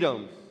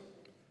freedom,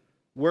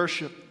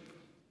 worship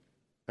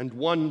and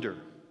wonder.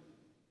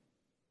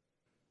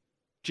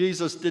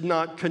 Jesus did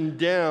not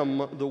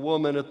condemn the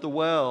woman at the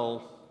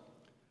well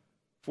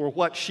for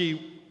what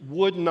she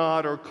would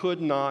not or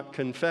could not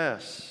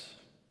confess.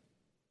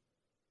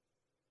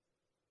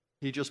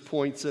 He just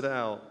points it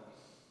out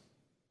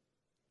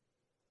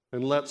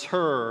and lets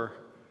her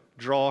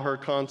draw her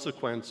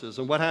consequences.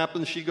 And what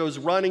happens? She goes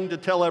running to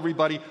tell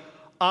everybody,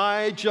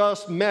 I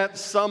just met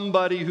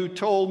somebody who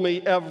told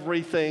me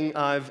everything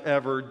I've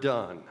ever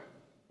done.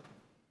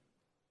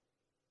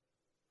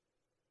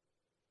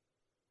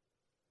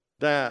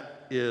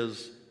 That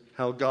is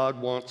how God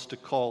wants to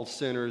call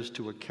sinners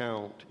to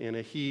account in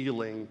a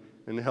healing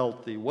and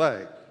healthy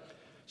way.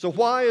 So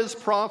why is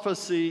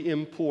prophecy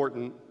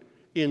important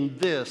in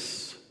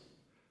this,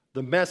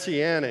 the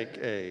Messianic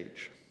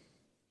age?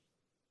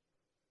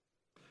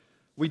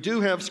 We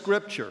do have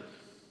Scripture.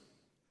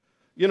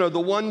 You know, the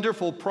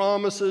wonderful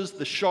promises,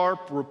 the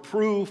sharp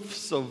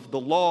reproofs of the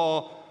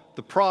law,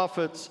 the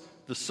prophets,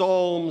 the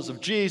Psalms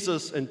of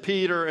Jesus and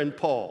Peter and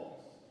Paul.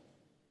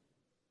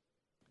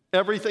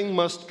 Everything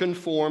must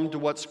conform to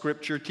what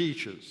Scripture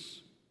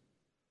teaches.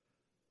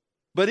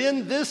 But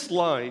in this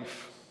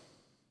life,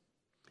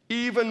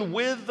 even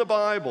with the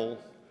Bible,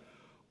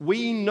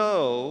 we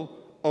know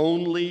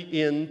only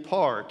in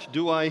part.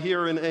 Do I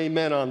hear an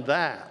amen on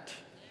that?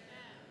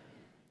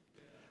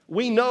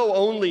 We know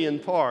only in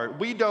part.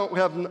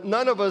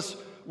 None of us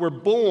were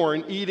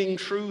born eating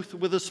truth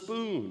with a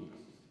spoon.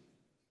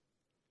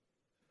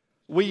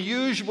 We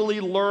usually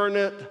learn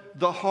it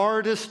the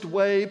hardest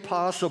way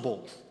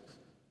possible.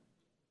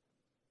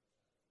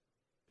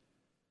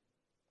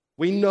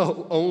 We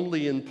know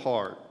only in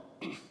part.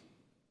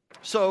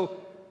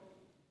 So,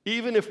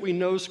 even if we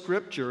know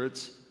Scripture,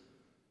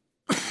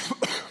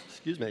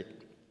 excuse me.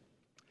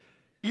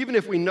 Even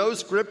if we know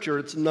Scripture,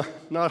 it's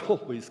not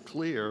always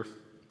clear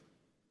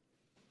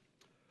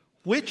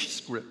which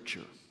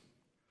Scripture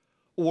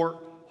or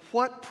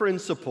what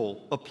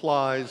principle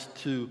applies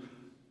to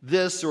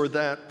this or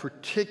that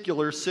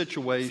particular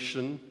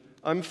situation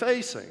I'm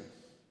facing.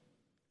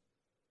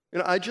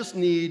 I just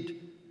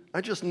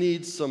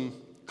need some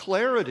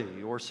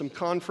clarity or some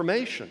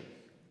confirmation.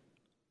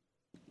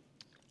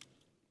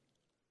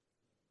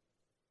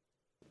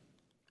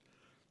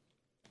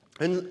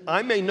 And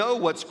I may know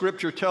what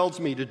Scripture tells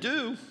me to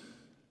do,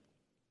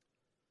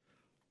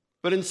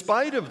 but in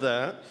spite of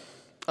that,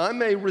 I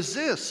may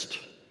resist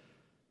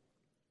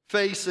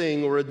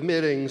facing or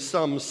admitting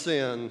some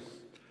sin,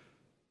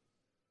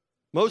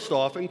 most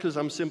often because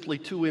I'm simply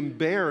too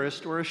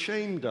embarrassed or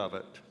ashamed of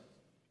it.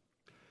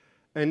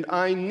 And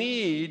I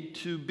need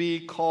to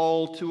be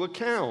called to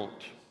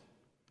account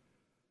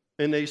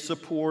in a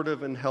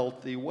supportive and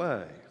healthy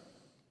way.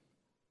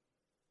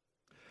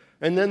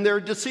 And then there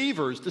are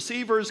deceivers.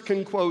 Deceivers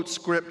can quote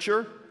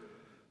Scripture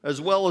as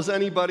well as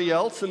anybody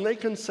else, and they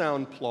can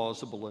sound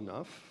plausible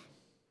enough.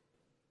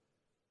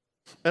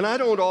 And I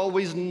don't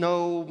always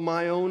know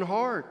my own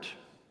heart.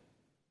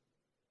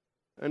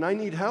 And I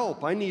need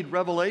help. I need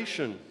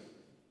revelation.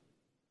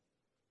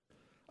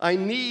 I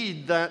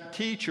need that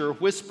teacher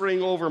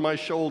whispering over my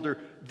shoulder,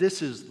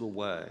 "This is the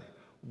way.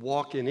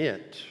 Walk in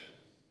it."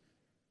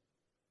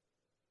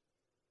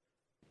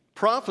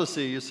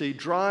 Prophecy, you see,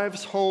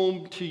 drives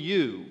home to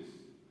you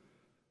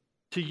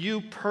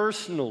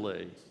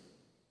personally,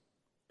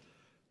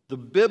 the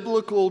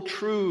biblical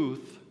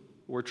truth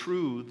or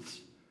truths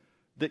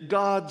that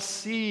God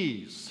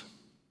sees.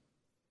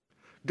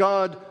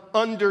 God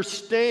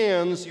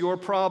understands your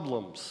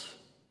problems,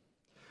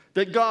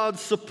 that God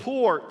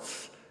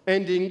supports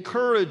and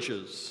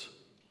encourages,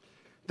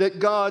 that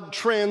God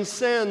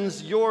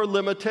transcends your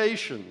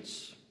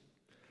limitations,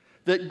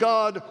 that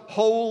God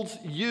holds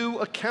you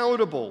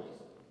accountable,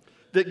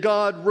 that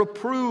God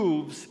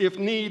reproves, if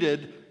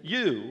needed,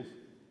 you,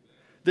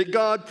 that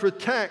God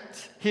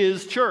protects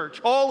His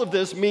church. All of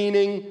this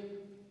meaning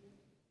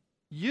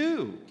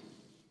you.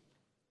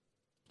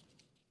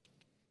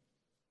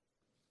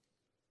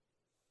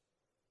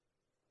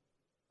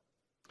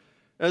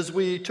 As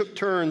we took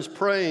turns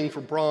praying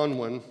for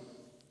Bronwyn,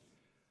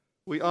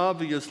 we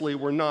obviously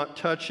were not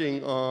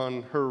touching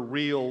on her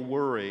real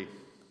worry.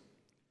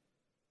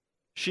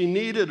 She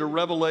needed a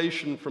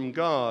revelation from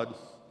God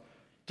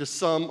to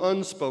some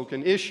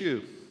unspoken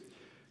issue.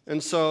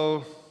 And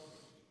so,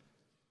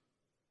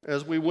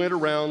 as we went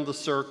around the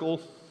circle,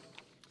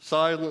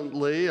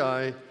 silently,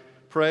 I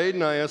prayed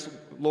and I asked,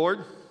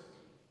 Lord,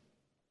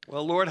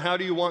 how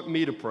do you want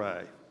me to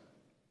pray?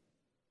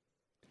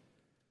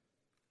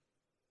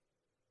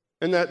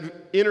 And that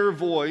inner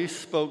voice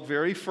spoke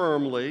very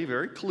firmly,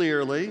 very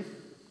clearly,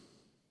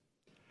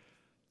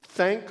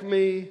 thank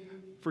me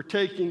for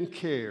taking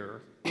care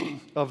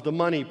of the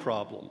money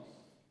problem.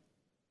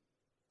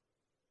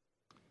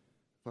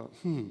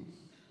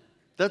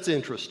 That's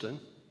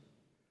interesting.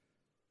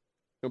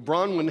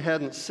 Bronwyn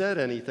hadn't said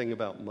anything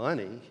about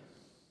money.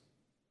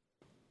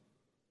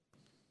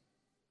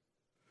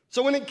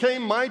 So when it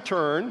came my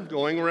turn,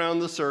 going around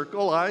the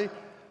circle, I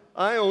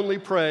only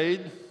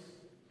prayed,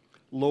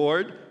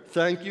 Lord,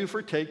 thank you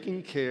for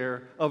taking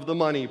care of the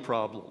money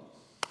problem.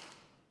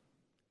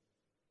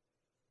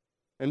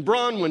 And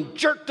Bronwyn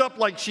jerked up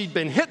like she'd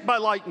been hit by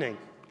lightning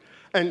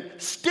and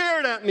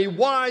stared at me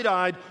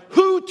wide-eyed.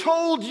 Who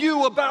told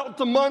you about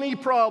the money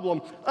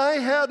problem? I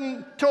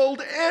hadn't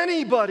told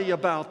anybody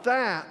about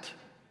that.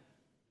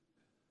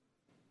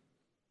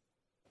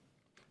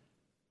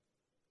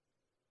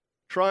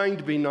 Trying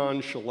to be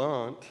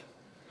nonchalant,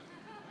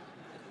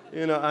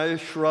 I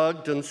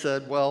shrugged and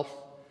said, well,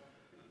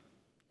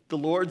 the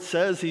Lord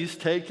says He's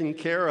taken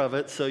care of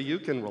it, so you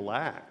can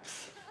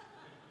relax.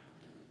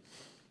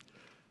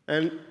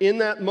 And in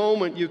that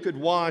moment, you could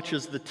watch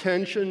as the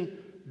tension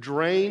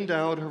drained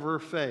out of her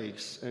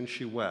face, and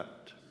she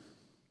wept.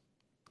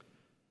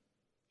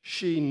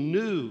 She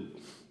knew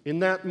in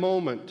that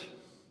moment,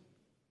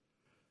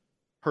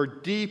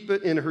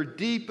 in her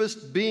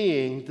deepest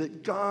being,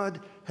 that God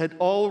had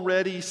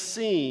already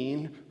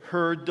seen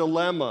her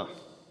dilemma.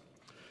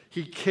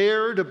 He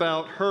cared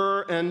about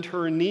her and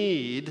her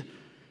need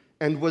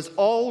and was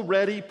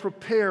already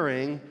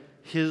preparing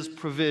His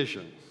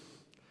provision.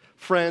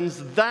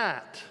 Friends,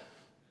 that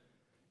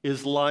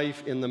is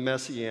life in the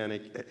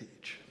Messianic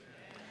age.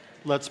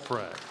 Let's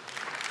pray.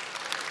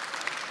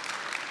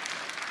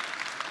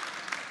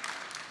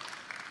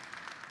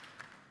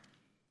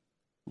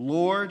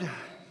 Lord,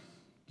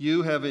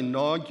 you have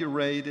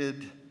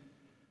inaugurated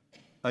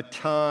a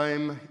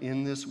time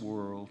in this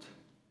world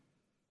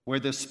where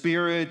the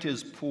Spirit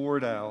is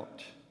poured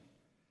out.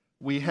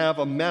 We have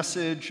a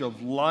message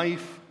of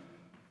life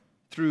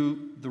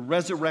through the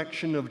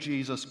resurrection of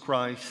Jesus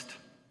Christ,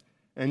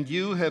 and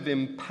you have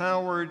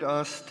empowered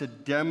us to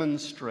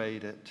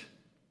demonstrate it,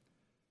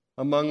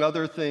 among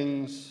other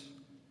things,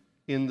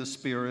 in the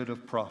spirit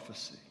of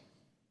prophecy.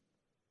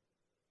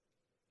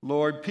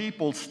 Lord,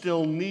 people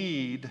still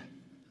need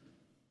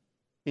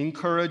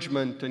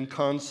encouragement and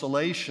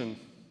consolation.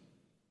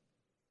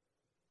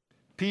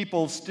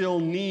 People still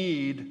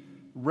need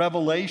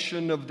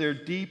revelation of their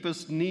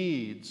deepest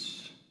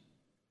needs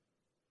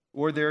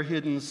or their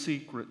hidden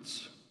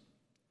secrets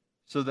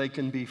so they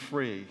can be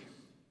free.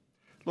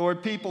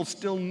 Lord, people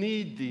still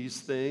need these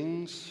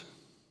things.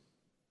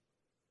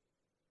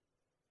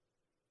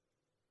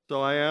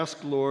 So I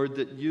ask, Lord,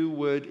 that you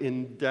would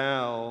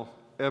endow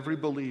every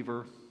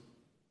believer,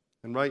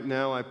 and right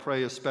now I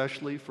pray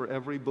especially for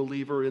every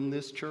believer in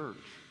this church,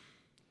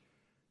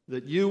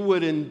 that you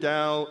would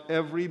endow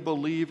every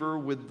believer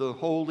with the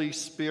Holy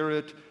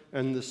Spirit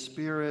and the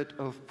spirit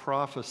of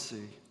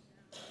prophecy.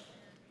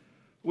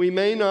 We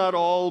may not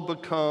all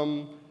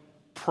become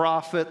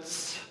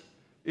prophets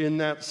in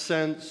that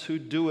sense who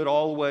do it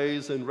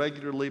always and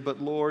regularly,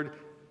 but Lord,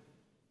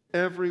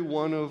 every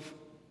one of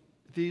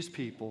these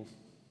people,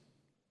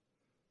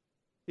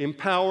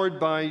 empowered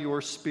by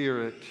your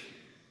Spirit,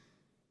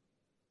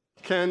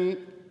 can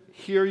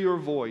hear your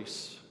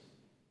voice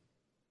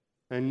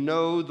and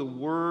know the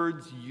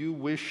words you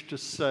wish to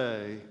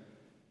say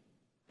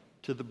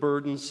to the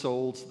burdened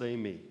souls they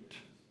meet.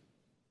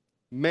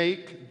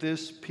 Make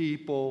this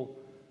people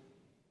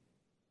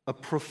a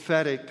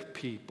prophetic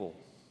people.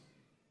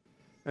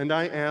 And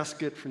I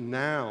ask it for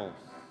now,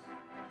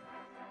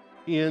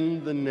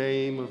 in the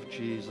name of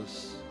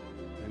Jesus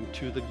and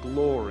to the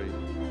glory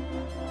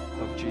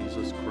of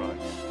Jesus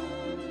Christ.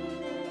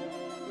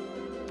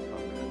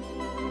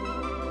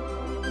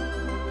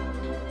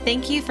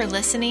 Thank you for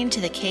listening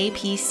to the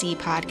KPC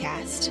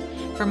podcast.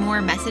 For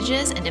more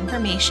messages and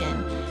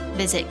information,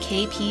 visit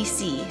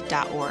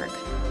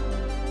kpc.org.